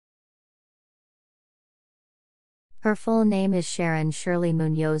Her full name is Sharon Shirley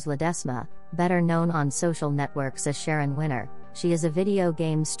Munoz Ledesma, better known on social networks as SharonWinner. She is a video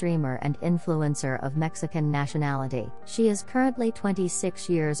game streamer and influencer of Mexican nationality. She is currently 26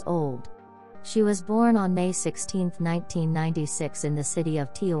 years old. She was born on May 16, 1996 in the city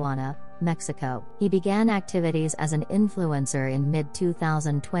of Tijuana, Mexico. He began activities as an influencer in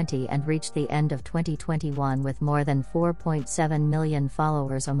mid-2020 and reached the end of 2021 with more than 4.7 million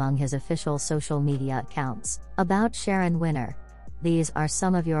followers among his official social media accounts. About SharonWinner. These are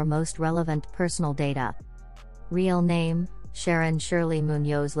some of your most relevant personal data. Real name, Sharon Shirley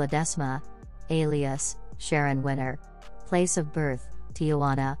Munoz Ledesma. Alias, SharonWinner. Place of birth,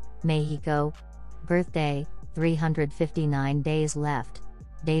 Tijuana, Mexico. Birthday, 359 days left.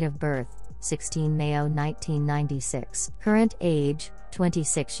 Date of birth, 16 May 1996. Current age,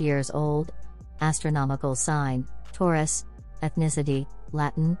 26 years old. Astronomical sign, Taurus. Ethnicity,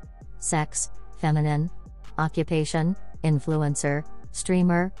 Latin. Sex, feminine. Occupation, influencer,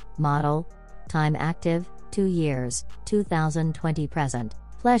 streamer, model. Time active, 2 years, 2020 present.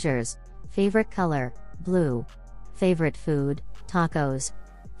 Pleasures, favorite color, blue. Favorite food, tacos.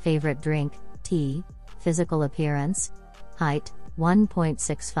 Favorite drink, tea. Physical appearance, height,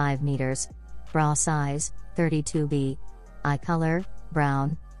 1.65 meters. Bra size, 32B. Eye color,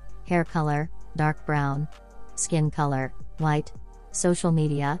 brown. Hair color, dark brown. Skin color, white. Social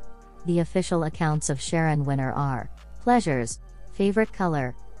media. The official accounts of SharonWinner are: pleasures, favorite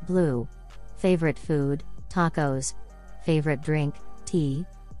color, blue. Favorite food, tacos. Favorite drink, tea.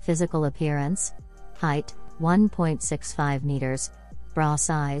 Physical appearance, height, 1.65 meters. Bra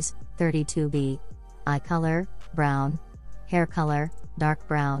size, 32B. Eye color, brown. Hair color, dark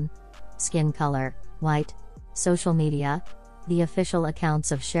brown. Skin color, white. Social media. The official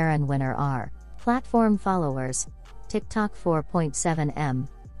accounts of SharonWinner are: platform followers, TikTok 4.7 M,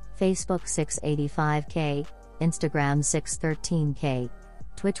 Facebook 685K, Instagram 613K,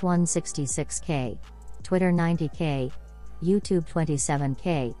 Twitch 166K, Twitter 90K, YouTube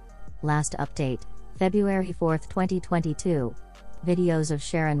 27K. Last update, February 4, 2022. Videos of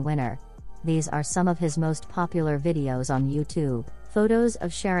SharonWinner. These are some of his most popular videos on YouTube. Photos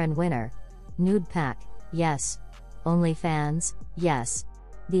of SharonWinner. Nude pack, yes. OnlyFans, yes.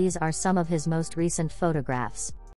 These are some of his most recent photographs.